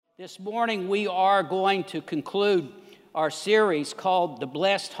This morning we are going to conclude our series called The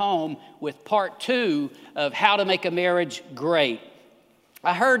Blessed Home with part 2 of How to Make a Marriage Great.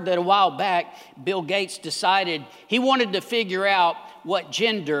 I heard that a while back Bill Gates decided he wanted to figure out what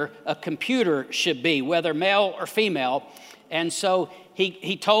gender a computer should be, whether male or female. And so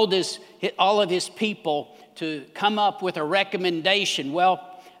he told all of his people to come up with a recommendation.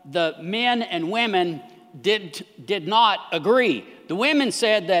 Well, the men and women did not agree. The women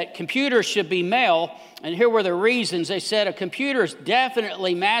said that computers should be male, and here were the reasons. They said a computer is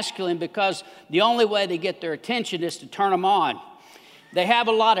definitely masculine because the only way they get their attention is to turn them on. They have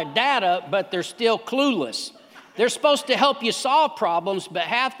a lot of data, but they're still clueless. They're supposed to help you solve problems, but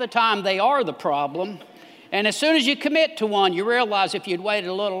half the time they are the problem. And as soon as you commit to one, you realize if you'd waited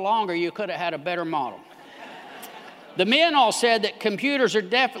a little longer, you could have had a better model. The men all said that computers are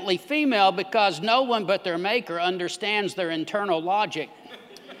definitely female because no one but their maker understands their internal logic.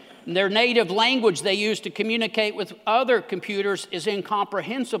 Their native language they use to communicate with other computers is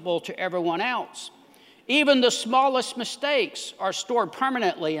incomprehensible to everyone else. Even the smallest mistakes are stored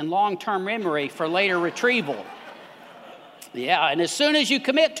permanently in long-term memory for later retrieval. Yeah, and as soon as you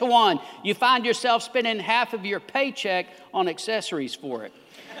commit to one, you find yourself spending half of your paycheck on accessories for it.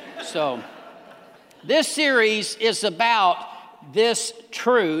 So this series is about this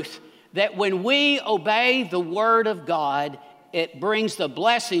truth that when we obey the Word of God, it brings the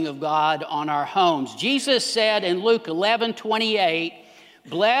blessing of God on our homes. Jesus said in Luke 11:28,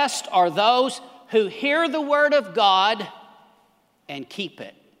 "Blessed are those who hear the Word of God and keep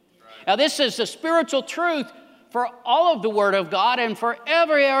it." Now, this is a spiritual truth for all of the Word of God and for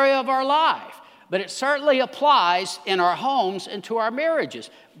every area of our life. But it certainly applies in our homes and to our marriages.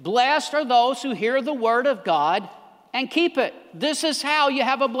 Blessed are those who hear the Word of God and keep it. This is how you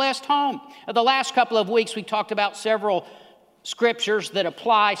have a blessed home. The last couple of weeks, we talked about several scriptures that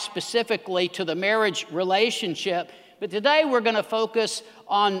apply specifically to the marriage relationship. But today, we're going to focus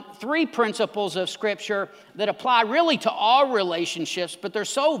on 3 principles of Scripture that apply really to all relationships, but they're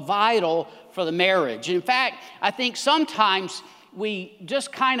so vital for the marriage. In fact, I think sometimes we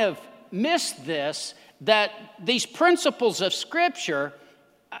just kind of miss this, that these principles of Scripture,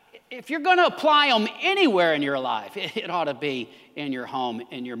 if you're going to apply them anywhere in your life, it ought to be in your home,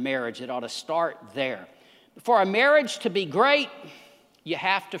 in your marriage. It ought to start there. For a marriage to be great, you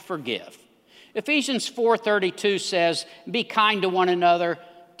have to forgive. Ephesians 4:32 says, "Be kind to one another,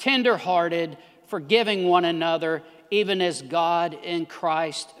 tender-hearted, forgiving one another, even as God in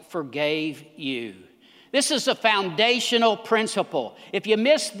Christ forgave you." This is a foundational principle. If you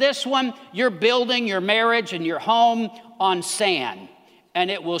miss this one, you're building your marriage and your home on sand, and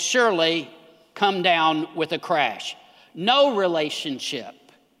it will surely come down with a crash. No relationship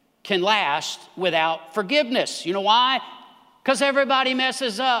can last without forgiveness. You know why? Because everybody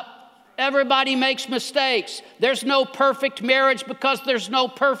messes up. Everybody makes mistakes. There's no perfect marriage because there's no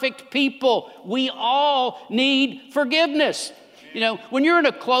perfect people. We all need forgiveness. You know, when you're in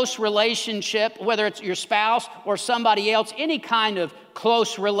a close relationship, whether it's your spouse or somebody else, any kind of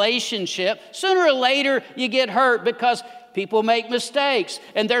close relationship, sooner or later you get hurt because people make mistakes.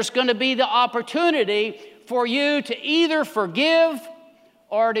 And there's going to be the opportunity for you to either forgive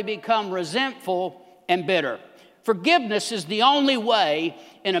or to become resentful and bitter. Forgiveness is the only way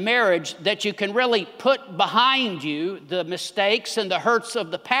in a marriage that you can really put behind you the mistakes and the hurts of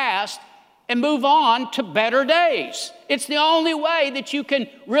the past and move on to better days. It's the only way that you can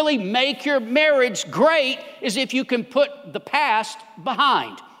really make your marriage great is if you can put the past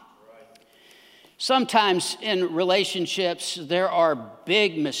behind. Sometimes in relationships, there are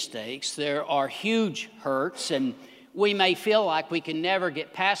big mistakes, there are huge hurts, and we may feel like we can never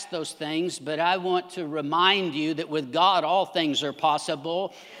get past those things, but I want to remind you that with God, all things are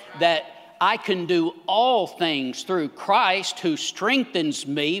possible, that I can do all things through Christ who strengthens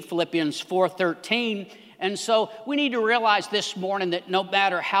me, Philippians 4:13. And so we need to realize this morning that no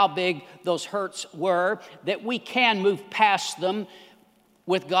matter how big those hurts were, that we can move past them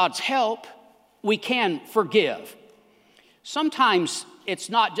with God's help. We can forgive. Sometimes it's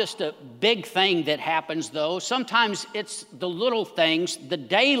not just a big thing that happens, though. Sometimes it's the little things, the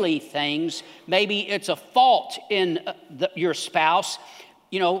daily things. Maybe it's a fault in your spouse.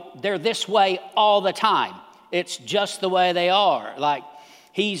 You know, they're this way all the time. It's just the way they are. Like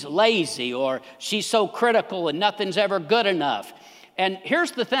he's lazy or she's so critical and nothing's ever good enough. And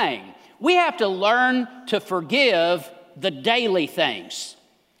here's the thing. We have to learn to forgive the daily things.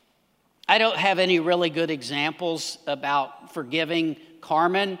 I don't have any really good examples about forgiving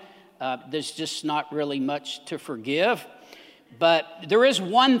Carmen. There's just not really much to forgive. But there is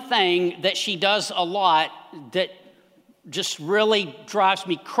one thing that she does a lot that just really drives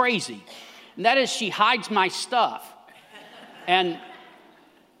me crazy. And that is she hides my stuff. And,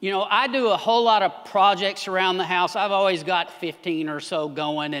 I do a whole lot of projects around the house. I've always got 15 or so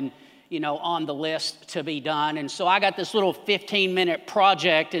going and, on the list to be done. And so I got this little 15-minute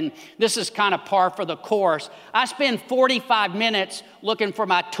project, and this is kind of par for the course. I spend 45 minutes looking for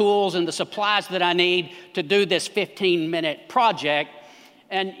my tools and the supplies that I need to do this 15-minute project.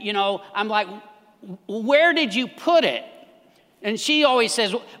 And, I'm like, where did you put it? And she always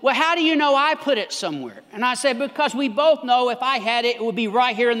says, well, how do you know I put it somewhere? And I said, because we both know if I had it, it would be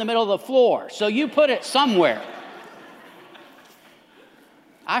right here in the middle of the floor. So you put it somewhere.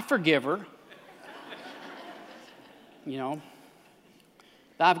 I forgive her.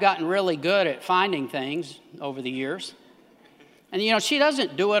 I've gotten really good at finding things over the years. And, she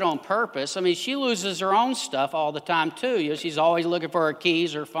doesn't do it on purpose. I mean, she loses her own stuff all the time, too. She's always looking for her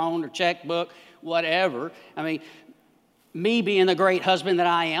keys, her phone, her checkbook, whatever. I mean, me being the great husband that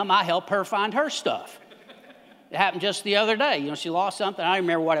I am, I help her find her stuff. It happened just the other day. She lost something. I don't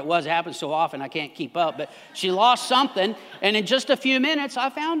remember what it was. It happens so often I can't keep up. But she lost something, and in just a few minutes, I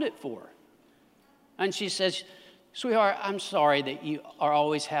found it for her. And she says, sweetheart, I'm sorry that you are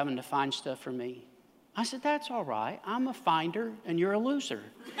always having to find stuff for me. I said, that's all right. I'm a finder, and you're a loser.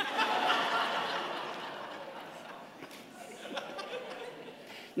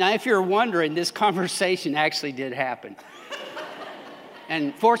 Now, if you're wondering, this conversation actually did happen.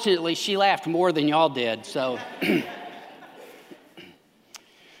 And fortunately, she laughed more than y'all did, so.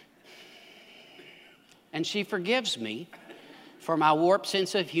 And she forgives me for my warped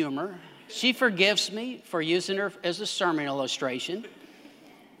sense of humor. She forgives me for using her as a sermon illustration.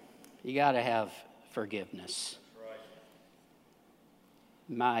 You got to have forgiveness.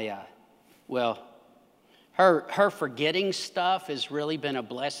 Her forgetting stuff has really been a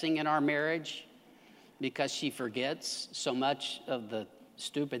blessing in our marriage because she forgets so much of the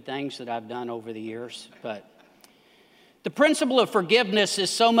stupid things that I've done over the years. But the principle of forgiveness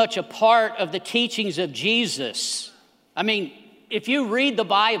is so much a part of the teachings of Jesus. I mean, if you read the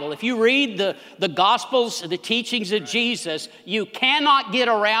Bible, if you read the Gospels, the teachings of Jesus, you cannot get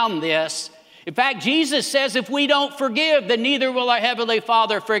around this. In fact, Jesus says if we don't forgive, then neither will our Heavenly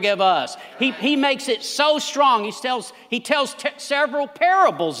Father forgive us. He makes it so strong. He tells several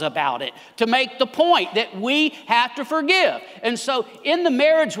parables about it to make the point that we have to forgive. And so in the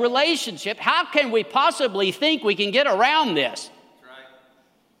marriage relationship, how can we possibly think we can get around this? Right.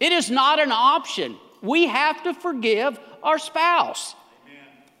 It is not an option. We have to forgive our spouse.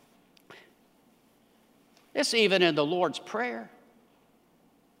 Amen. It's even in the Lord's Prayer.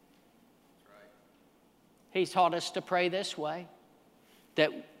 He taught us to pray this way, that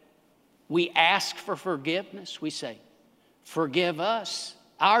we ask for forgiveness. We say, forgive us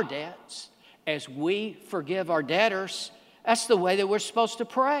our debts as we forgive our debtors. That's the way that we're supposed to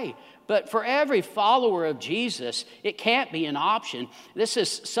pray. But for every follower of Jesus, it can't be an option. This is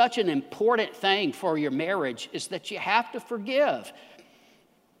such an important thing for your marriage, is that you have to forgive.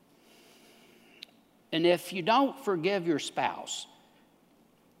 And if you don't forgive your spouse,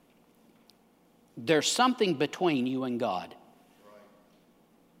 there's something between you and God.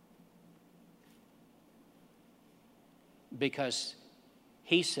 Because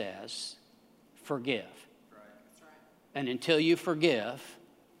he says, forgive. And until you forgive,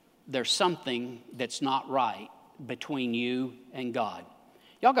 there's something that's not right between you and God.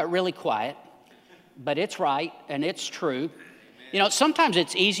 Y'all got really quiet, but it's right and it's true. Sometimes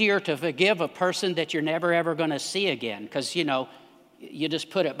it's easier to forgive a person that you're never ever going to see again because, you just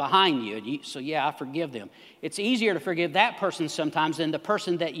put it behind you. So, yeah, I forgive them. It's easier to forgive that person sometimes than the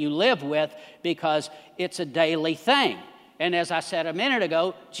person that you live with because it's a daily thing. And as I said a minute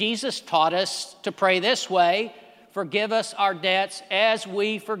ago, Jesus taught us to pray this way, forgive us our debts as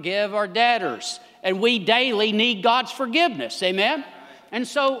we forgive our debtors. And we daily need God's forgiveness. Amen? And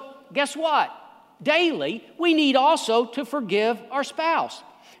so, guess what? Daily, we need also to forgive our spouse.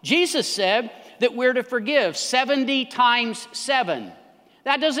 Jesus said that we're to forgive 70 times 7.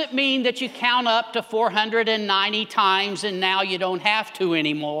 That doesn't mean that you count up to 490 times and now you don't have to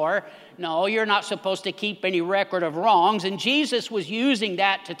anymore. No, you're not supposed to keep any record of wrongs. And Jesus was using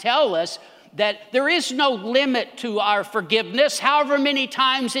that to tell us that there is no limit to our forgiveness, however many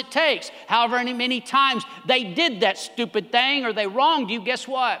times it takes, however many times they did that stupid thing or they wronged you. Guess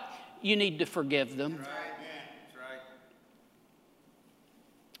what? You need to forgive them. That's right.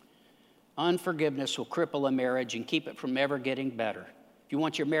 Unforgiveness will cripple a marriage and keep it from ever getting better. If you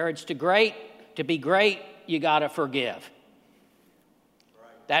want your marriage to be great, you got to forgive.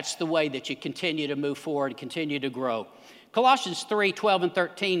 Right. That's the way that you continue to move forward, continue to grow. Colossians 3:12 and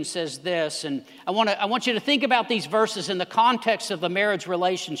 13 says this, and I want you to think about these verses in the context of the marriage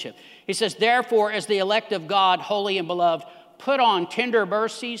relationship. He says, therefore, as the elect of God, holy and beloved, put on tender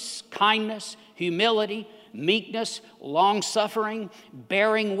mercies, kindness, humility, meekness, long-suffering,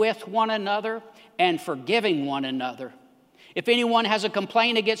 bearing with one another, and forgiving one another. If anyone has a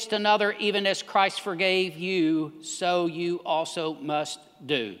complaint against another, even as Christ forgave you, so you also must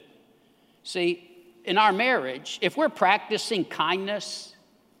do. See, in our marriage, if we're practicing kindness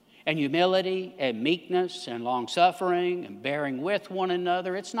and humility and meekness and long-suffering and bearing with one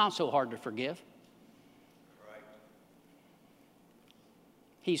another, it's not so hard to forgive. Right.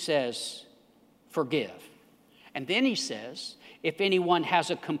 He says, forgive. And then he says, if anyone has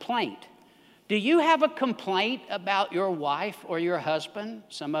a complaint. Do you have a complaint about your wife or your husband?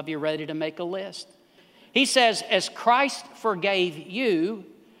 Some of you are ready to make a list. He says, as Christ forgave you,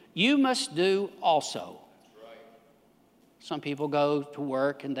 you must do also. Right. Some people go to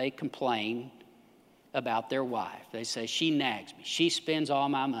work and they complain about their wife. They say, she nags me. She spends all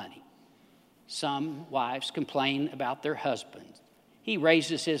my money. Some wives complain about their husbands. He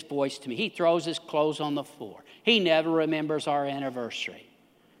raises his voice to me. He throws his clothes on the floor. He never remembers our anniversary.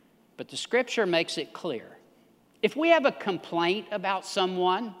 But the scripture makes it clear. If we have a complaint about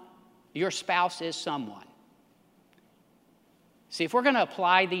someone, your spouse is someone. See, if we're going to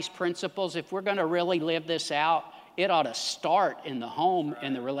apply these principles, if we're going to really live this out, it ought to start in the home,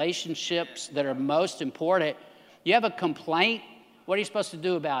 in the relationships that are most important. You have a complaint, what are you supposed to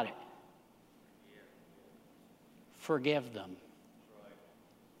do about it? Forgive them.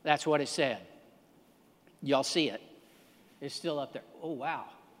 That's what it said. Y'all see it? It's still up there. Oh, wow.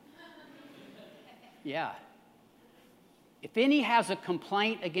 Yeah. If any has a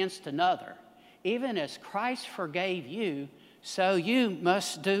complaint against another, even as Christ forgave you, so you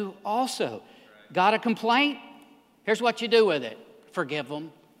must do also. Got a complaint? Here's what you do with it. Forgive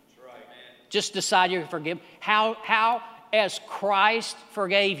them. That's right, man. Just decide you forgive them. How as Christ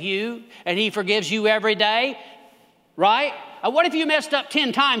forgave you, and he forgives you every day, right? What if you messed up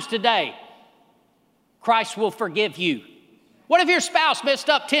 10 times today? Christ will forgive you. What if your spouse messed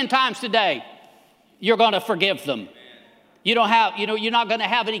up 10 times today? You're going to forgive them. You're not going to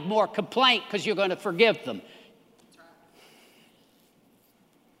have any more complaint because you're going to forgive them.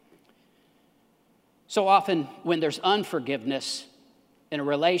 So often when there's unforgiveness in a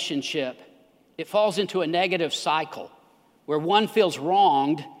relationship, it falls into a negative cycle where one feels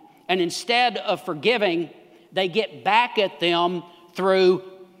wronged, and instead of forgiving, they get back at them through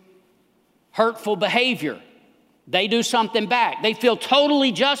hurtful behavior. They do something back. They feel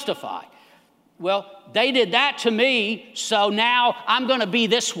totally justified. Well, they did that to me, so now I'm going to be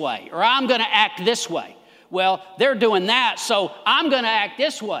this way, or I'm going to act this way. Well, they're doing that, so I'm going to act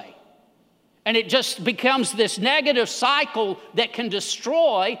this way. And it just becomes this negative cycle that can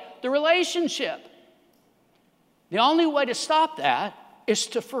destroy the relationship. The only way to stop that is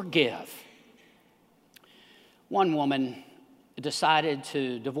to forgive. One woman decided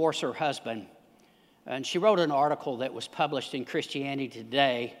to divorce her husband, and she wrote an article that was published in Christianity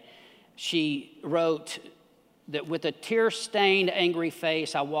Today. She wrote that with a tear-stained, angry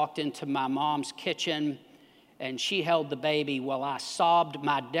face, I walked into my mom's kitchen, and she held the baby while I sobbed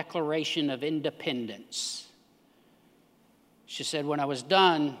my Declaration of Independence. She said, when I was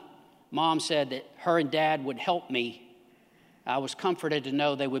done, Mom said that her and Dad would help me. I was comforted to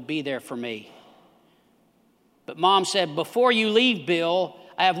know they would be there for me. But Mom said, before you leave, Bill,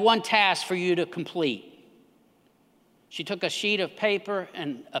 I have one task for you to complete. She took a sheet of paper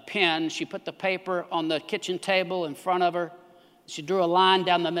and a pen. She put the paper on the kitchen table in front of her. She drew a line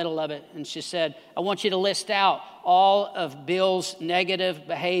down the middle of it, and she said, I want you to list out all of Bill's negative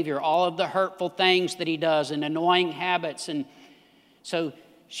behavior, all of the hurtful things that he does and annoying habits. And so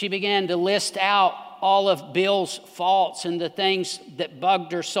she began to list out all of Bill's faults and the things that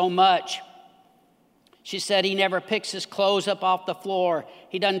bugged her so much. She said he never picks his clothes up off the floor.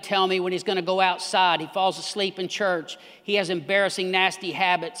 He doesn't tell me when he's going to go outside. He falls asleep in church. He has embarrassing, nasty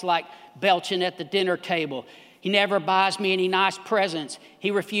habits like belching at the dinner table. He never buys me any nice presents. He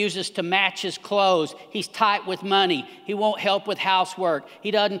refuses to match his clothes. He's tight with money. He won't help with housework.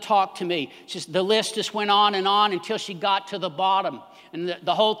 He doesn't talk to me. The list just went on until she got to the bottom. And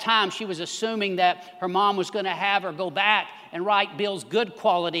the whole time she was assuming that her mom was going to have her go back and write Bill's good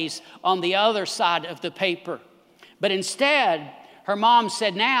qualities on the other side of the paper. But instead, her mom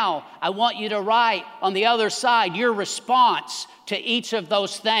said, now I want you to write on the other side your response to each of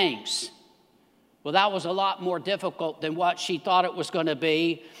those things. Well, that was a lot more difficult than what she thought it was going to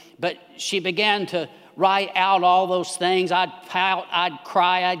be. But she began to write out all those things. I'd pout, I'd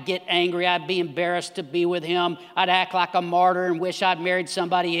cry, I'd get angry, I'd be embarrassed to be with him. I'd act like a martyr and wish I'd married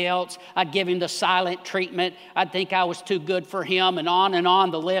somebody else. I'd give him the silent treatment. I'd think I was too good for him, and on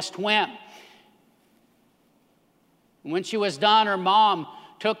the list went. When she was done, her mom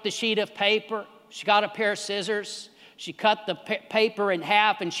took the sheet of paper. She got a pair of scissors. She cut the paper in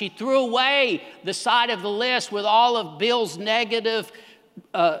half, and she threw away the side of the list with all of Bill's negative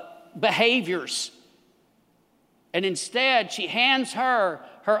behaviors. And instead, she hands her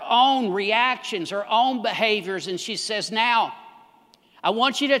own reactions, her own behaviors, and she says, now, I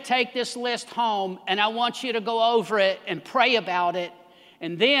want you to take this list home, and I want you to go over it and pray about it.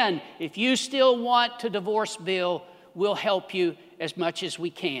 And then, if you still want to divorce Bill, we'll help you as much as we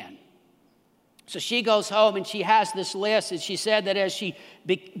can. So she goes home and she has this list, and she said that as she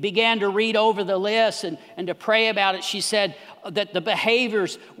began to read over the list and to pray about it, she said that the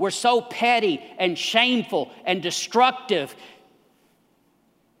behaviors were so petty and shameful and destructive.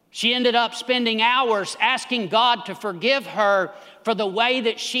 She ended up spending hours asking God to forgive her for the way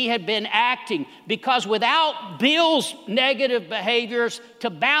that she had been acting, because without Bill's negative behaviors to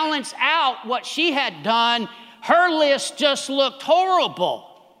balance out what she had done, her list just looked horrible.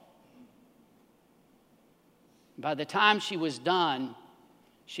 By the time she was done,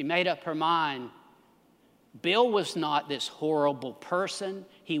 she made up her mind. Bill was not this horrible person.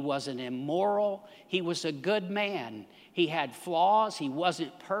 He wasn't immoral. He was a good man. He had flaws. He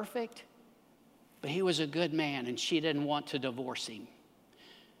wasn't perfect, but he was a good man, and she didn't want to divorce him.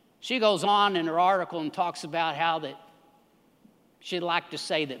 She goes on in her article and talks about how that she'd like to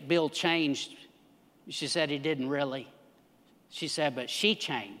say that Bill changed. She said he didn't really. She said, but she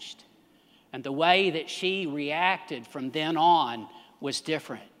changed. And the way that she reacted from then on was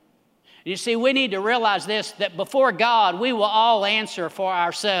different. You see, we need to realize this, that before God, we will all answer for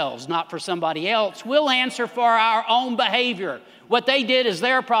ourselves, not for somebody else. We'll answer for our own behavior. What they did is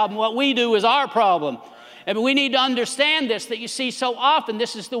their problem. What we do is our problem. And we need to understand this, that you see so often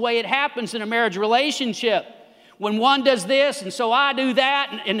this is the way it happens in a marriage relationship. When one does this and so I do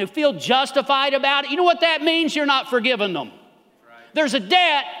that and they feel justified about it, you know what that means? You're not forgiving them. There's a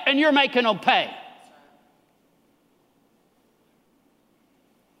debt, and you're making them pay.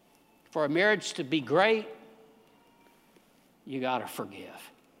 For a marriage to be great, you got to forgive.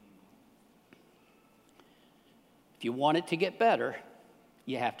 If you want it to get better,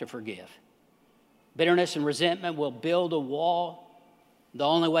 you have to forgive. Bitterness and resentment will build a wall. The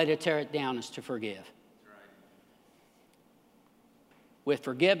only way to tear it down is to forgive. With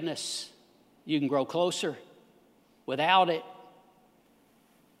forgiveness, you can grow closer. Without it,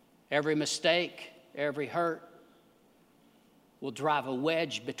 every mistake, every hurt will drive a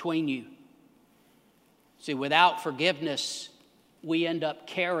wedge between you. See, without forgiveness, we end up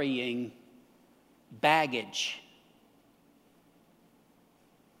carrying baggage.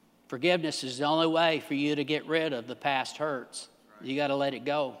 Forgiveness is the only way for you to get rid of the past hurts. You got to let it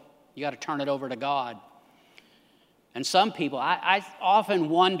go. You got to turn it over to God. And some people, I often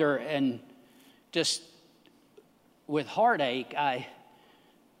wonder, and just with heartache, I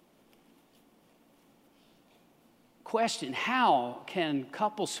question, how can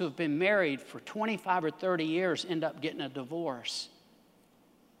couples who have been married for 25 or 30 years end up getting a divorce?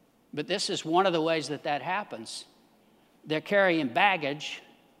 But this is one of the ways that happens. They're carrying baggage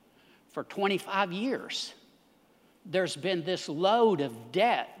for 25 years. There's been this load of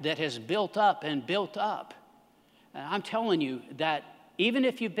debt that has built up and built up. And I'm telling you that even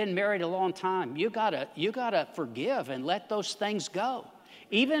if you've been married a long time, you gotta forgive and let those things go.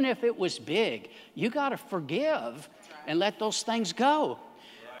 Even if it was big, you gotta forgive and let those things go.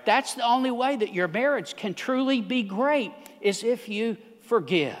 That's the only way that your marriage can truly be great, is if you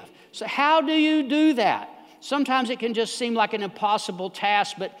forgive. So how do you do that? Sometimes it can just seem like an impossible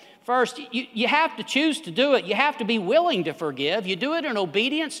task, but first, you have to choose to do it. You have to be willing to forgive. You do it in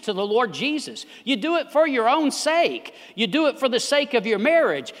obedience to the Lord Jesus. You do it for your own sake. You do it for the sake of your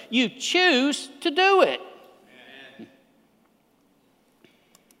marriage. You choose to do it.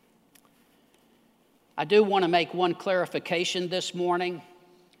 I do want to make one clarification this morning,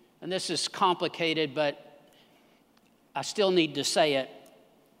 and this is complicated, but I still need to say it.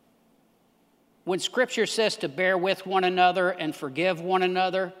 When Scripture says to bear with one another and forgive one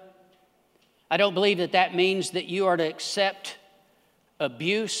another, I don't believe that means that you are to accept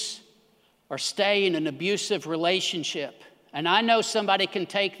abuse or stay in an abusive relationship. And I know somebody can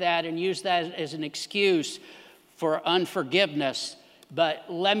take that and use that as an excuse for unforgiveness. But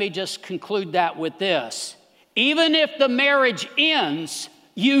let me just conclude that with this. Even if the marriage ends,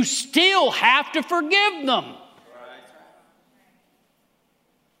 you still have to forgive them.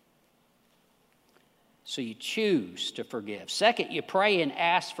 So you choose to forgive. Second, you pray and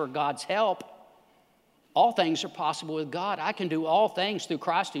ask for God's help. All things are possible with God. I can do all things through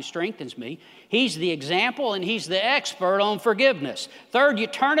Christ who strengthens me. He's the example and He's the expert on forgiveness. Third, you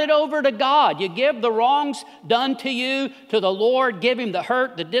turn it over to God. You give the wrongs done to you to the Lord. Give Him the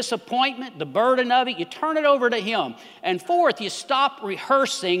hurt, the disappointment, the burden of it. You turn it over to Him. And fourth, you stop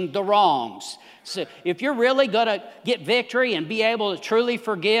rehearsing the wrongs. So if you're really going to get victory and be able to truly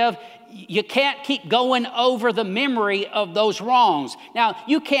forgive, you can't keep going over the memory of those wrongs. Now,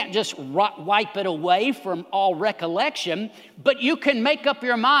 you can't just wipe it away from all recollection, but you can make up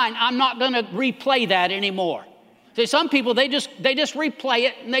your mind, I'm not going to replay that anymore. See, some people, they just replay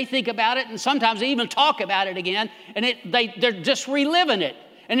it and they think about it, and sometimes they even talk about it again, and they're just reliving it.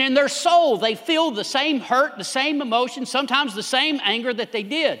 And in their soul, they feel the same hurt, the same emotion, sometimes the same anger that they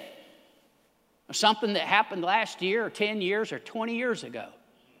did. Or something that happened last year or 10 years or 20 years ago.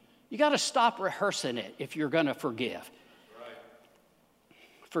 You got to stop rehearsing it if you're going to forgive. Right.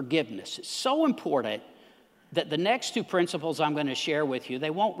 Forgiveness is so important that the next two principles I'm going to share with you,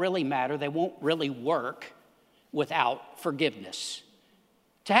 they won't really matter, they won't really work without forgiveness.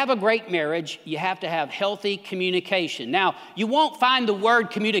 To have a great marriage, you have to have healthy communication. Now, you won't find the word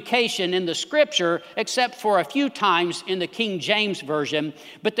communication in the Scripture except for a few times in the King James Version,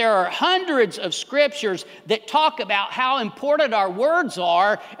 but there are hundreds of Scriptures that talk about how important our words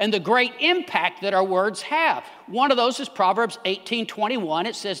are and the great impact that our words have. One of those is Proverbs 18:21.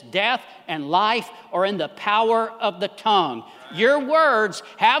 It says, "Death and life are in the power of the tongue." Your words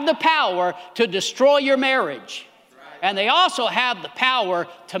have the power to destroy your marriage. And they also have the power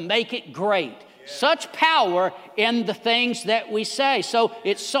to make it great. Such power in the things that we say. So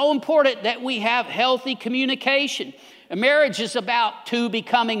it's so important that we have healthy communication. A marriage is about two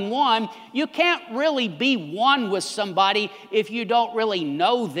becoming one. You can't really be one with somebody if you don't really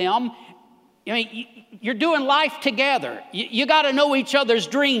know them. I mean, you're doing life together. You got to know each other's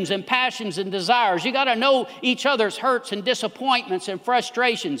dreams and passions and desires. You got to know each other's hurts and disappointments and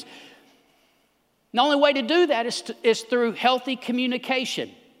frustrations. The only way to do that is through healthy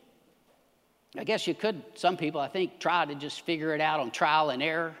communication. I guess you could, some people, I think, try to just figure it out on trial and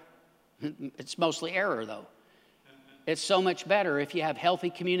error. It's mostly error, though. It's so much better if you have healthy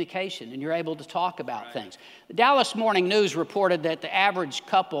communication and you're able to talk about things. The Dallas Morning News reported that the average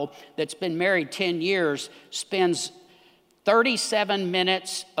couple that's been married 10 years spends 37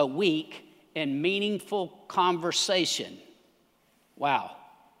 minutes a week in meaningful conversation. Wow.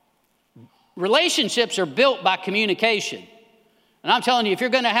 Relationships are built by communication. And I'm telling you, if you're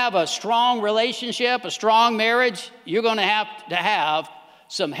going to have a strong relationship, a strong marriage, you're going to have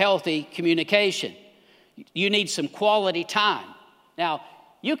some healthy communication. You need some quality time. Now,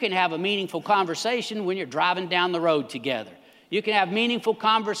 you can have a meaningful conversation when you're driving down the road together. You can have meaningful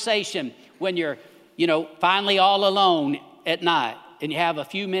conversation when you're, finally all alone at night and you have a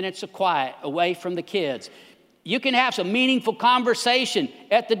few minutes of quiet away from the kids. You can have some meaningful conversation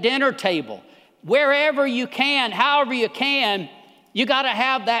at the dinner table. Wherever you can, however you can, you got to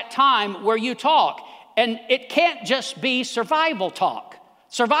have that time where you talk. And it can't just be survival talk.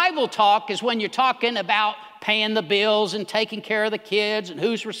 Survival talk is when you're talking about paying the bills and taking care of the kids and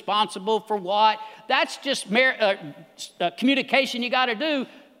who's responsible for what. That's just communication you got to do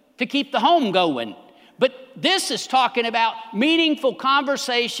to keep the home going. But this is talking about meaningful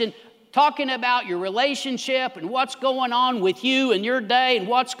conversation, talking about your relationship and what's going on with you and your day and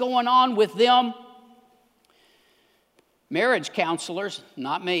what's going on with them. Marriage counselors,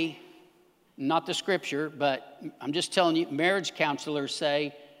 not me, not the Scripture, but I'm just telling you, marriage counselors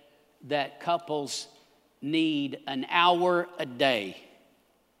say that couples need an hour a day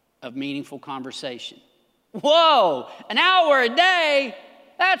of meaningful conversation. Whoa, an hour a day?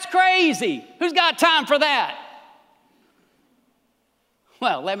 That's crazy. Who's got time for that?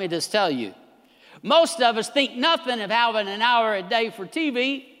 Well, let me just tell you, most of us think nothing of having an hour a day for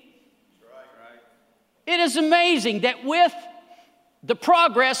TV. It is amazing that with the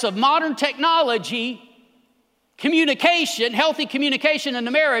progress of modern technology, communication, healthy communication in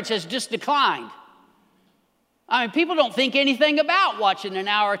the marriage has just declined. I mean, people don't think anything about watching an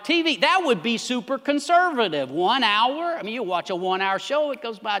hour of TV. That would be super conservative. 1 hour? I mean, you watch a 1 hour show, it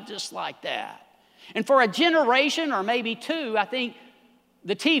goes by just like that. And for a generation or maybe two, I think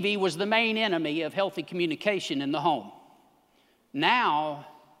the TV was the main enemy of healthy communication in the home. Now,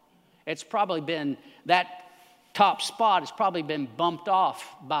 it's probably been, that top spot has probably been bumped off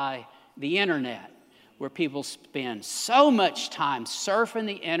by the internet, where people spend so much time surfing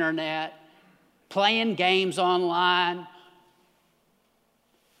the internet, playing games online,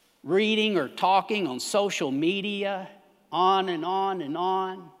 reading or talking on social media, on and on and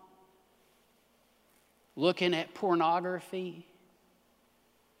on. looking at pornography.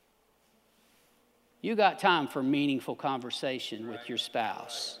 You got time for meaningful conversation with your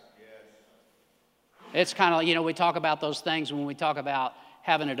spouse. It's kind of, we talk about those things when we talk about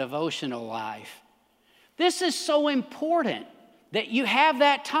having a devotional life. This is so important that you have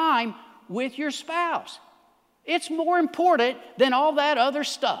that time with your spouse. It's more important than all that other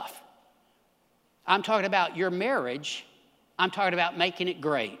stuff. I'm talking about your marriage. I'm talking about making it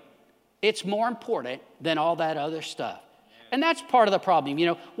great. It's more important than all that other stuff. And that's part of the problem.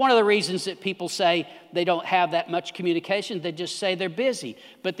 One of the reasons that people say they don't have that much communication, they just say they're busy.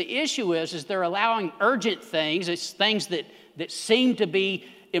 But the issue is they're allowing urgent things, it's things that seem to be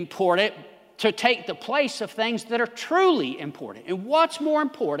important, to take the place of things that are truly important. And what's more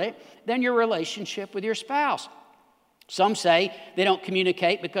important than your relationship with your spouse? Some say they don't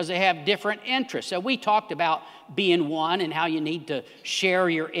communicate because they have different interests. So we talked about being one and how you need to share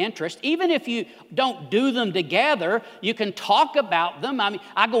your interests. Even if you don't do them together, you can talk about them.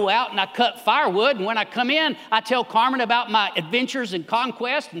 I go out and I cut firewood, and when I come in, I tell Carmen about my adventures and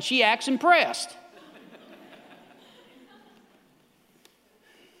conquest, and she acts impressed.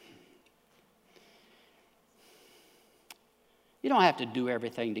 You don't have to do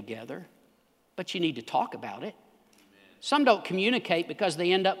everything together, but you need to talk about it. Some don't communicate because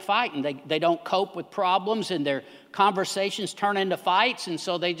they end up fighting. They don't cope with problems, and their conversations turn into fights, and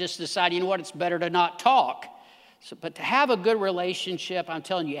so they just decide, it's better to not talk. But to have a good relationship, I'm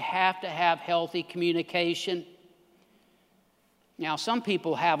telling you have to have healthy communication. Now, some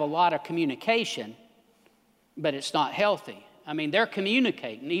people have a lot of communication, but it's not healthy. They're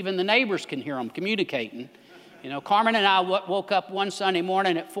communicating. Even the neighbors can hear them communicating. Carmen and I woke up one Sunday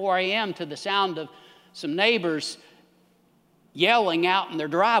morning at 4 a.m. to the sound of some neighbors yelling out in their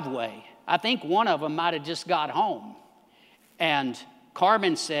driveway. I think one of them might have just got home. And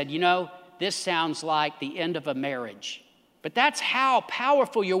Carmen said, this sounds like the end of a marriage. But that's how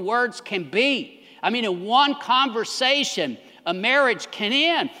powerful your words can be. In one conversation, a marriage can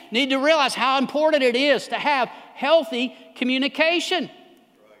end. You need to realize how important it is to have healthy communication.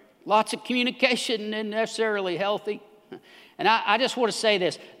 Lots of communication isn't necessarily healthy. And I just want to say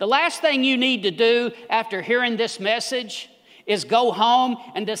this. The last thing you need to do after hearing this message is go home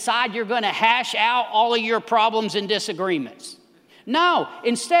and decide you're going to hash out all of your problems and disagreements. No,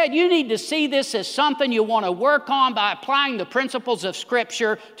 instead, you need to see this as something you want to work on by applying the principles of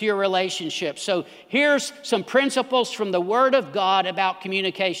Scripture to your relationship. So here's some principles from the Word of God about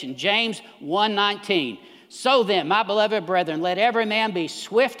communication. James 1:19. So then, my beloved brethren, let every man be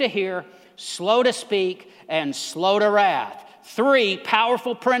swift to hear, slow to speak, and slow to wrath. 3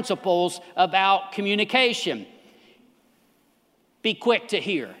 powerful principles about communication. Be quick to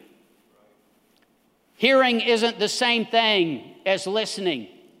hear. Hearing isn't the same thing as listening.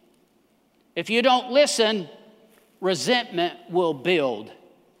 If you don't listen, resentment will build.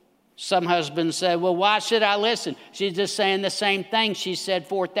 Some husbands say, well, why should I listen? She's just saying the same thing she said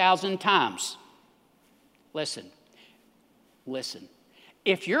 4,000 times. Listen.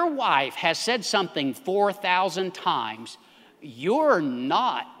 If your wife has said something 4,000 times, you're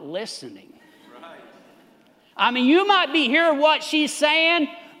not listening. You might be hearing what she's saying,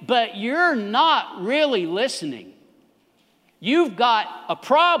 but you're not really listening. You've got a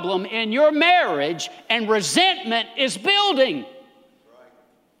problem in your marriage, and resentment is building.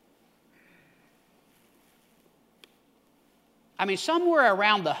 Somewhere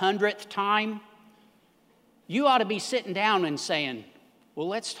around the 100th time, you ought to be sitting down and saying, well,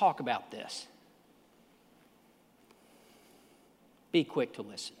 let's talk about this. Be quick to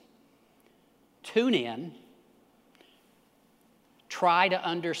listen. Tune in. Try to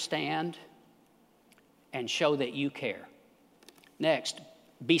understand and show that you care. Next,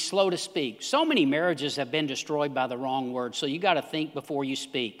 be slow to speak. So many marriages have been destroyed by the wrong word, so you got to think before you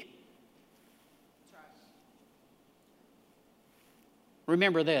speak.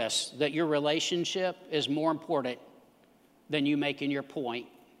 Remember this, that your relationship is more important than you making your point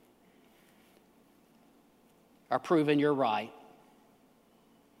or proving you're right.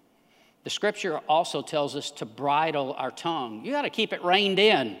 The Scripture also tells us to bridle our tongue. You got to keep it reined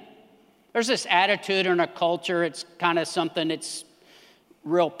in. There's this attitude in our culture. It's kind of something that's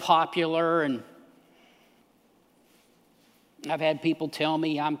real popular, and I've had people tell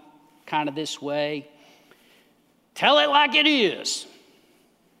me I'm kind of this way. Tell it like it is.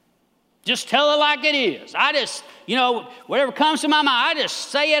 Just tell it like it is. I just, whatever comes to my mind, I just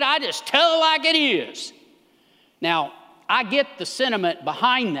say it. I just tell it like it is. Now, I get the sentiment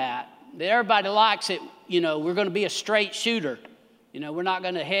behind that everybody likes it. We're going to be a straight shooter. We're not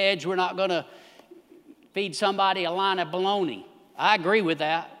going to hedge. We're not going to feed somebody a line of bologna. I agree with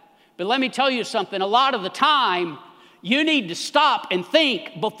that. But let me tell you something. A lot of the time, you need to stop and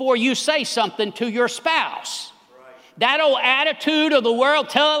think before you say something to your spouse. Right. That old attitude of the world,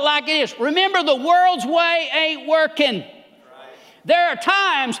 tell it like it is. Remember, the world's way ain't working. Right. There are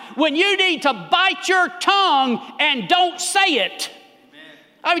times when you need to bite your tongue and don't say it. Amen.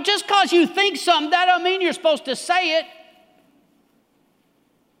 I mean, just because you think something, that don't mean you're supposed to say it.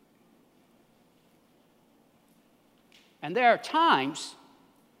 And there are times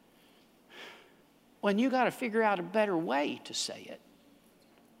when you got to figure out a better way to say it.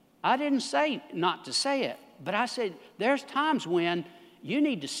 I didn't say not to say it, but I said there's times when you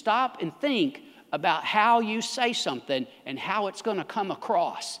need to stop and think about how you say something and how it's going to come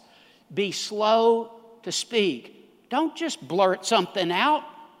across. Be slow to speak. Don't just blurt something out.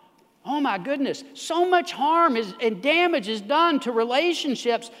 Oh my goodness, so much harm and damage is done to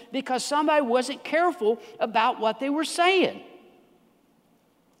relationships because somebody wasn't careful about what they were saying.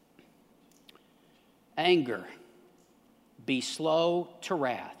 Anger. Be slow to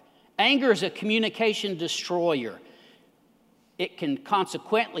wrath. Anger is a communication destroyer. It can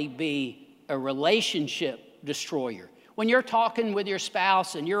consequently be a relationship destroyer. When you're talking with your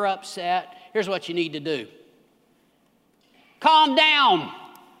spouse and you're upset, here's what you need to do. Calm down.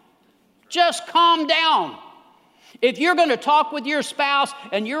 Just calm down. If you're going to talk with your spouse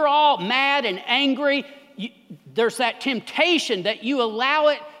and you're all mad and angry, there's that temptation that you allow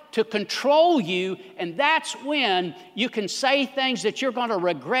it to control you, and that's when you can say things that you're going to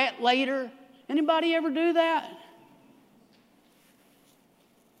regret later. Anybody ever do that?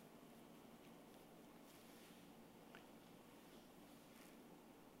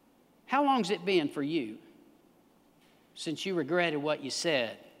 How long's it been for you since you regretted what you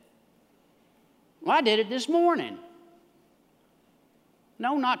said? Well, I did it this morning.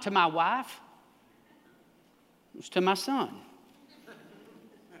 No, not to my wife. It was to my son.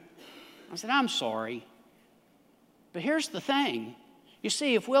 I said, I'm sorry. But here's the thing. You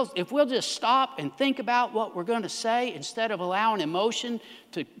see, if we'll just stop and think about what we're going to say instead of allowing emotion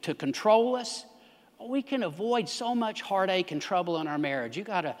to control us, we can avoid so much heartache and trouble in our marriage. You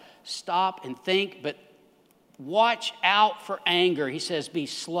got to stop and think, but watch out for anger. He says, be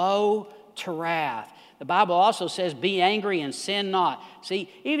slow to wrath. The Bible also says, be angry and sin not. See,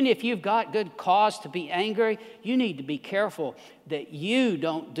 even if you've got good cause to be angry, you need to be careful that you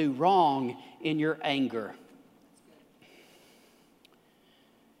don't do wrong in your anger.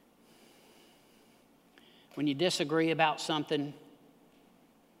 When you disagree about something,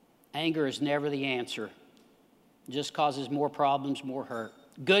 anger is never the answer. It just causes more problems, more hurt.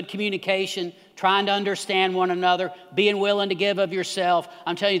 Good communication, trying to understand one another, being willing to give of yourself.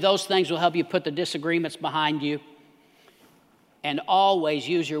 I'm telling you, those things will help you put the disagreements behind you. And always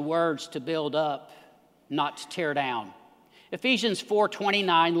use your words to build up, not to tear down. Ephesians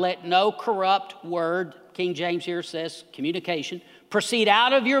 4:29, let no corrupt word, King James here says communication, proceed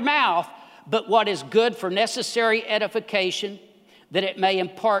out of your mouth, but what is good for necessary edification, that it may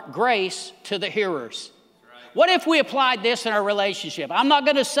impart grace to the hearers. What if we applied this in our relationship? I'm not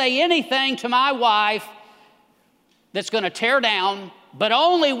going to say anything to my wife that's going to tear down, but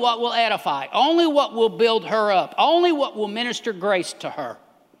only what will edify, only what will build her up, only what will minister grace to her.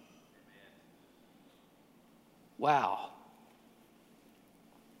 Wow.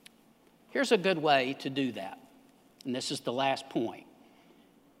 Here's a good way to do that, and this is the last point.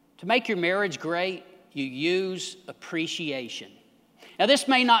 To make your marriage great, you use appreciation. Now, this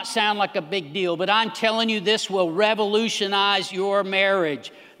may not sound like a big deal, but I'm telling you, this will revolutionize your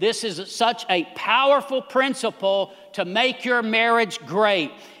marriage. This is such a powerful principle to make your marriage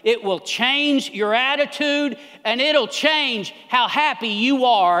great. It will change your attitude, and it'll change how happy you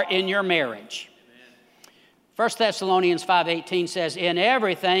are in your marriage. 1 Thessalonians 5:18 says, in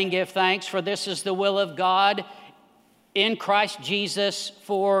everything give thanks, for this is the will of God in Christ Jesus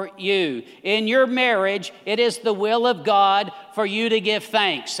for you. In your marriage, it is the will of God for you to give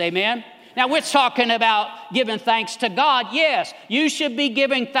thanks. Amen? Now, we're talking about giving thanks to God. Yes, you should be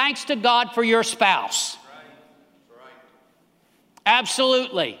giving thanks to God for your spouse. Right.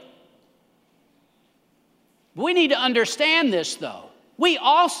 Absolutely. We need to understand this, though. We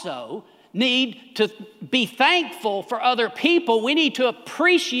also need to be thankful for other people. We need to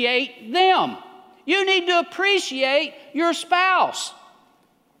appreciate them. You need to appreciate your spouse.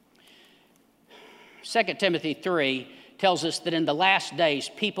 2 Timothy 3 tells us that in the last days,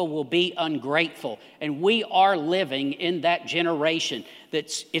 people will be ungrateful. And we are living in that generation.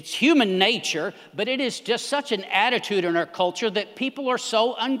 It's human nature, but it is just such an attitude in our culture that people are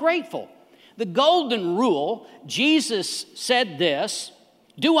so ungrateful. The golden rule, Jesus said this,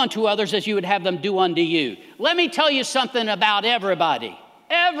 do unto others as you would have them do unto you. Let me tell you something about everybody.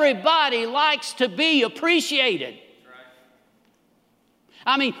 Everybody likes to be appreciated.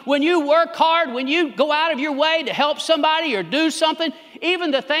 I mean, when you work hard, when you go out of your way to help somebody or do something,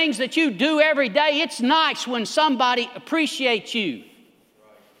 even the things that you do every day, it's nice when somebody appreciates you.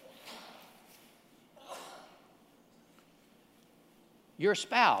 Your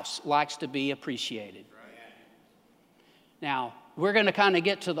spouse likes to be appreciated. Now, we're going to kind of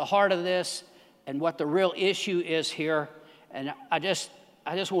get to the heart of this and what the real issue is here. And I just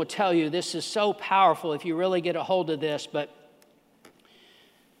want to tell you, this is so powerful if you really get a hold of this. But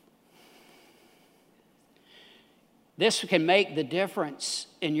this can make the difference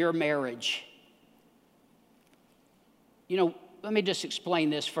in your marriage. You know, let me just explain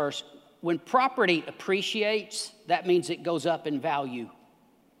this first. When property appreciates, that means it goes up in value.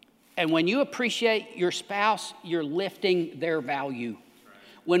 And when you appreciate your spouse, you're lifting their value.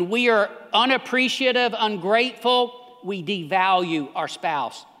 When we are unappreciative, ungrateful, we devalue our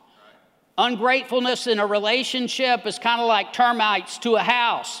spouse. Ungratefulness in a relationship is kind of like termites to a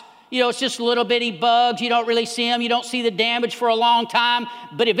house. You know, it's just little bitty bugs. You don't really see them. You don't see the damage for a long time.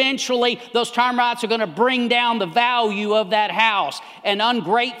 But eventually, those termites are going to bring down the value of that house. And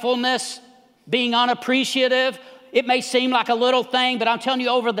ungratefulness, being unappreciative, it may seem like a little thing, but I'm telling you,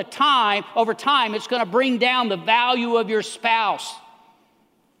 over time, it's going to bring down the value of your spouse.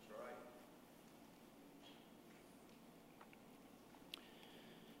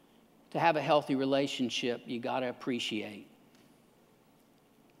 To have a healthy relationship, you got to appreciate.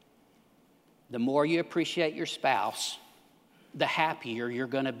 The more you appreciate your spouse, the happier you're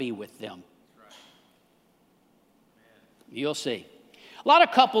going to be with them. You'll see. A lot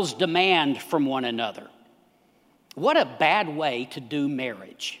of couples demand from one another. What a bad way to do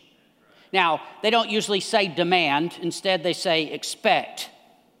marriage. Now, they don't usually say demand. Instead, they say expect.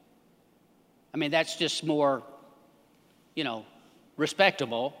 I mean, that's just more,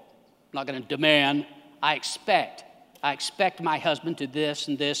 respectable. I'm not going to demand. I expect. I expect my husband to this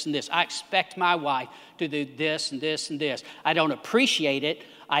and this and this. I expect my wife to do this and this and this. I don't appreciate it.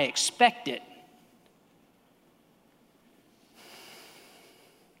 I expect it.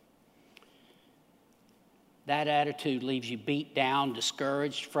 That attitude leaves you beat down,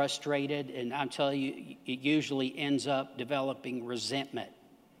 discouraged, frustrated, and I'm telling you, it usually ends up developing resentment.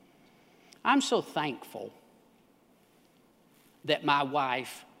 I'm so thankful that my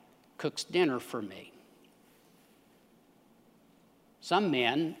wife cooks dinner for me. Some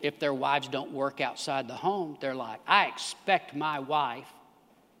men, if their wives don't work outside the home, they're like, I expect my wife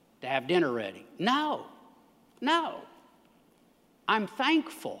to have dinner ready. No. I'm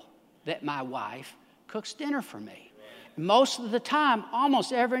thankful that my wife cooks dinner for me. Most of the time,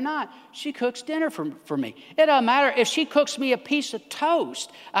 almost every night, she cooks dinner for me. It doesn't matter if she cooks me a piece of toast,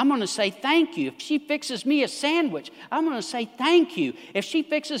 I'm going to say thank you. If she fixes me a sandwich, I'm going to say thank you. If she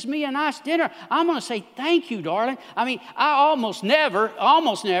fixes me a nice dinner, I'm going to say thank you, darling. I mean, I almost never,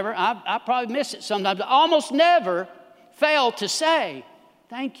 I probably miss it sometimes, I almost never fail to say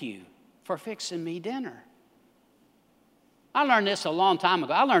thank you for fixing me dinner. I learned this a long time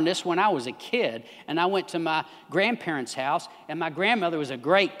ago. I learned this when I was a kid, and I went to my grandparents' house, and my grandmother was a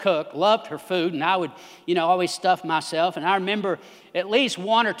great cook, loved her food, and I would, always stuff myself. And I remember at least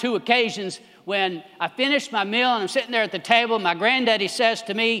one or two occasions when I finished my meal, and I'm sitting there at the table, and my granddaddy says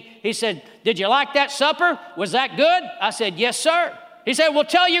to me, he said, "Did you like that supper? Was that good?" I said, "Yes, sir." He said, "Well,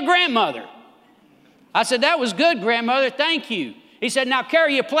 tell your grandmother." I said, "That was good, grandmother. Thank you." He said, "Now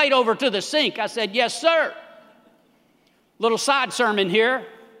carry your plate over to the sink." I said, "Yes, sir." Little side sermon here.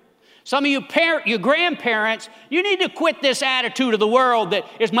 Some of you grandparents, you need to quit this attitude of the world that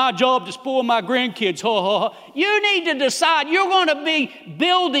it's my job to spoil my grandkids. You need to decide you're going to be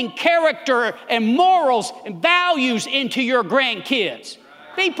building character and morals and values into your grandkids.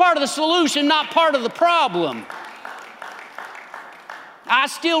 Be part of the solution, not part of the problem. I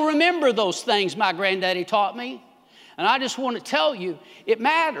still remember those things my granddaddy taught me. And I just want to tell you, it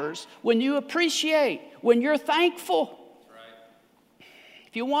matters when you appreciate, when you're thankful.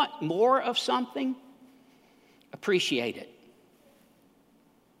 If you want more of something, appreciate it.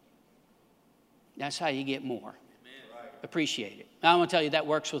 That's how you get more. Appreciate it. Now, I want to tell you that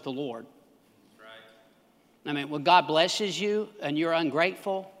works with the Lord. I mean, when God blesses you and you're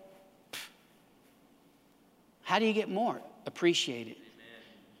ungrateful, how do you get more? Appreciate it.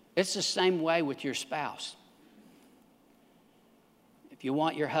 It's the same way with your spouse. If you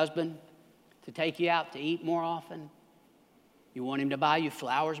want your husband to take you out to eat more often, you want him to buy you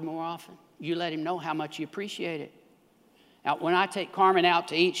flowers more often, you let him know how much you appreciate it. Now, when I take Carmen out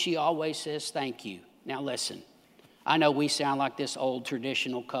to eat, she always says thank you. Now, listen, I know we sound like this old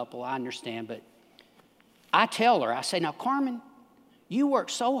traditional couple, I understand, but I tell her, I say, now, Carmen, you work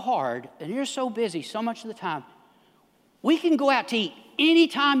so hard and you're so busy so much of the time. We can go out to eat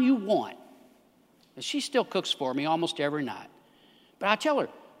anytime you want. And she still cooks for me almost every night. But I tell her,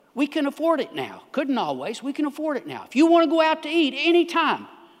 we can afford it now. Couldn't always. We can afford it now. If you want to go out to eat anytime,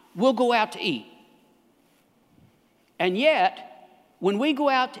 we'll go out to eat. And yet, when we go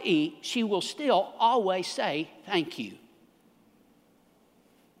out to eat, she will still always say thank you.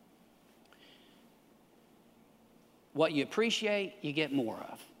 What you appreciate, you get more of.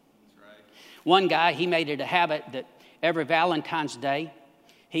 That's right. One guy, he made it a habit that every Valentine's Day,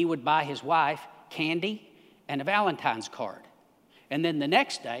 he would buy his wife candy and a Valentine's card. And then the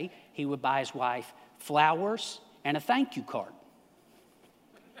next day, he would buy his wife flowers and a thank you card.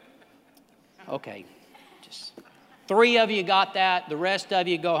 Okay, just 3 of you got that. The rest of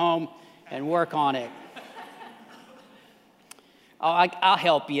you go home and work on it. I'll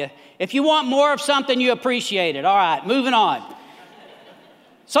help you. If you want more of something, you appreciate it. All right, moving on.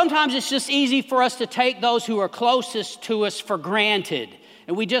 Sometimes it's just easy for us to take those who are closest to us for granted.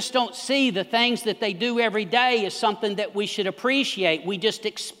 And we just don't see the things that they do every day as something that we should appreciate. We just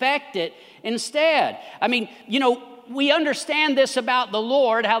expect it instead. I mean, we understand this about the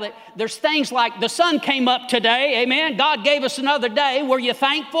Lord, how there's things like the sun came up today, amen? God gave us another day. Were you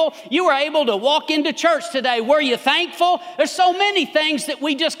thankful? You were able to walk into church today. Were you thankful? There's so many things that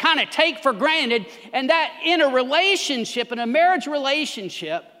we just kind of take for granted, and that in a relationship, in a marriage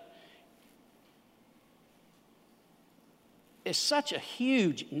relationship, is such a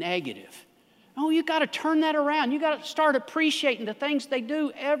huge negative. Oh, you got to turn that around. You got to start appreciating the things they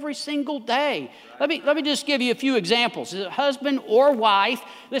do every single day. Let me just give you a few examples. Is it husband or wife?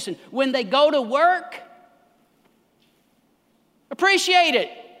 Listen, when they go to work, appreciate it.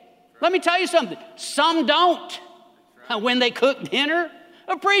 Let me tell you something. Some don't. When they cook dinner,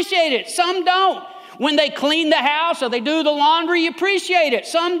 appreciate it. Some don't. When they clean the house or they do the laundry, appreciate it.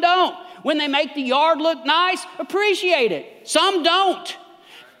 Some don't. When they make the yard look nice, appreciate it. Some don't.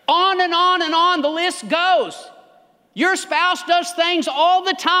 On and on and on the list goes. Your spouse does things all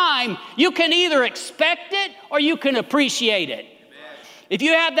the time. You can either expect it or you can appreciate it. Amen. If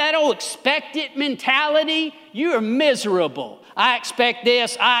you have that old expect it mentality, you are miserable. I expect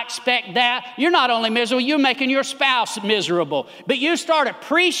this, I expect that. You're not only miserable, you're making your spouse miserable. But you start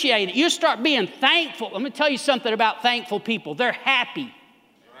appreciating it. You start being thankful. Let me tell you something about thankful people. They're happy.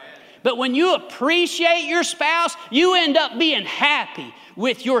 But when you appreciate your spouse, you end up being happy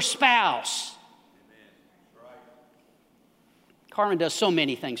with your spouse. Amen. Right. Carmen does so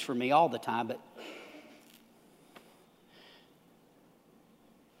many things for me all the time, but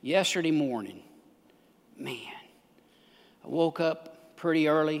yesterday morning, man, I woke up pretty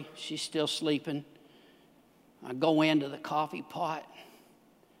early. She's still sleeping. I go into the coffee pot,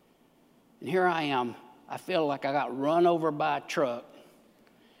 and here I am. I feel like I got run over by a truck.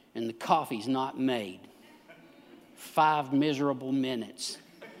 And the coffee's not made. 5 miserable minutes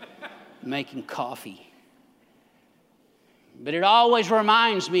making coffee. But it always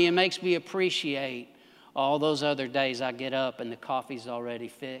reminds me and makes me appreciate all those other days I get up and the coffee's already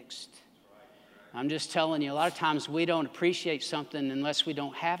fixed. I'm just telling you, a lot of times we don't appreciate something unless we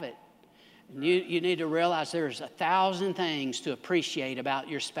don't have it. And you need to realize there's 1,000 things to appreciate about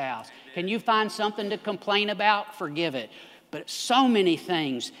your spouse. Can you find something to complain about? Forgive it. But so many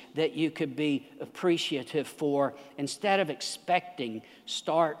things that you could be appreciative for. Instead of expecting,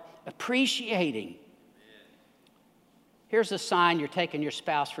 start appreciating. Here's a sign you're taking your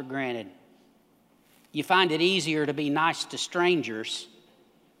spouse for granted. You find it easier to be nice to strangers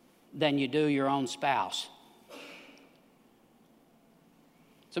than you do your own spouse.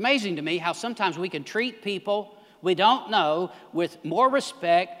 It's amazing to me how sometimes we can treat people we don't know with more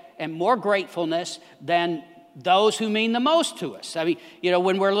respect and more gratefulness than those who mean the most to us. I mean,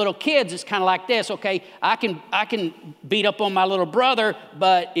 when we're little kids, it's kind of like this. Okay, I can beat up on my little brother,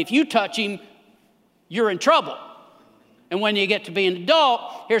 but if you touch him, you're in trouble. And when you get to be an adult,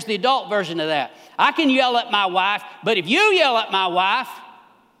 here's the adult version of that. I can yell at my wife, but if you yell at my wife,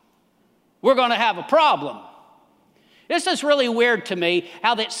 we're going to have a problem. This is really weird to me,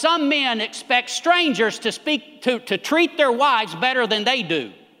 how that some men expect strangers to treat their wives better than they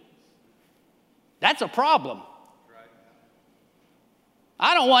do. That's a problem.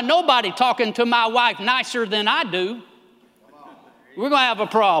 I don't want nobody talking to my wife nicer than I do. We're going to have a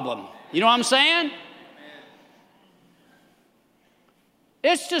problem. You know what I'm saying?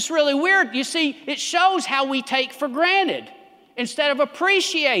 It's just really weird. You see, it shows how we take for granted instead of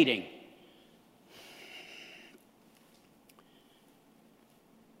appreciating.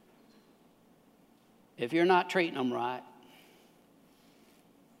 If you're not treating them right,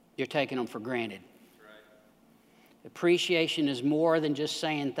 you're taking them for granted. Appreciation is more than just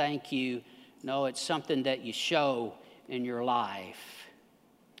saying thank you. No, it's something that you show in your life.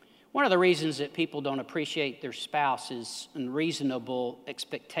 One of the reasons that people don't appreciate their spouse is unreasonable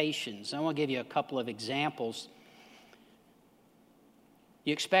expectations. I want to give you a couple of examples.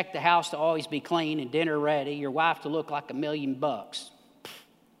 You expect the house to always be clean and dinner ready, your wife to look like $1,000,000.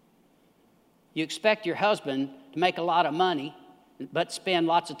 You expect your husband to make a lot of money, but spend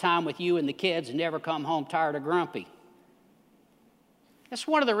lots of time with you and the kids and never come home tired or grumpy. That's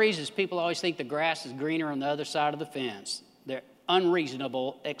one of the reasons people always think the grass is greener on the other side of the fence. They're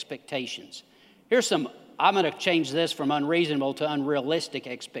unreasonable expectations. I'm going to change this from unreasonable to unrealistic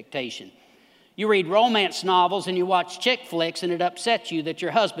expectation. You read romance novels and you watch chick flicks and it upsets you that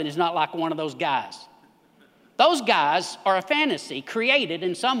your husband is not like one of those guys. Those guys are a fantasy created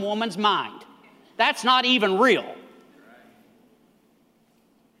in some woman's mind. That's not even real.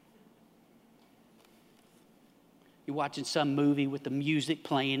 You're watching some movie with the music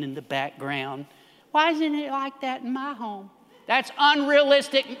playing in the background. Why isn't it like that in my home? That's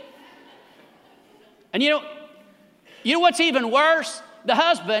unrealistic. And you know what's even worse? The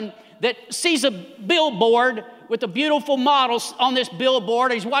husband that sees a billboard with the beautiful models on this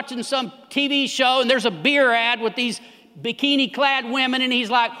billboard. He's watching some TV show and there's a beer ad with these bikini-clad women and he's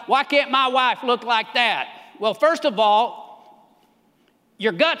like, why can't my wife look like that? Well, first of all,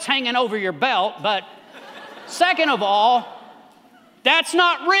 your gut's hanging over your belt, but second of all, that's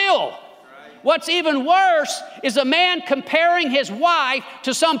not real. What's even worse is a man comparing his wife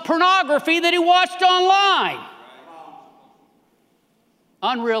to some pornography that he watched online.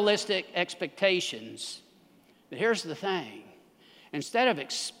 Unrealistic expectations. But here's the thing. Instead of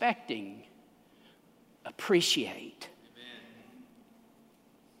expecting, appreciate.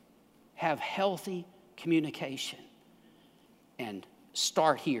 Have healthy communication. And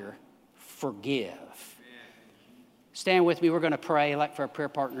start here. Forgive. Stand with me. We're going to pray. I'd like for our prayer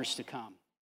partners to come.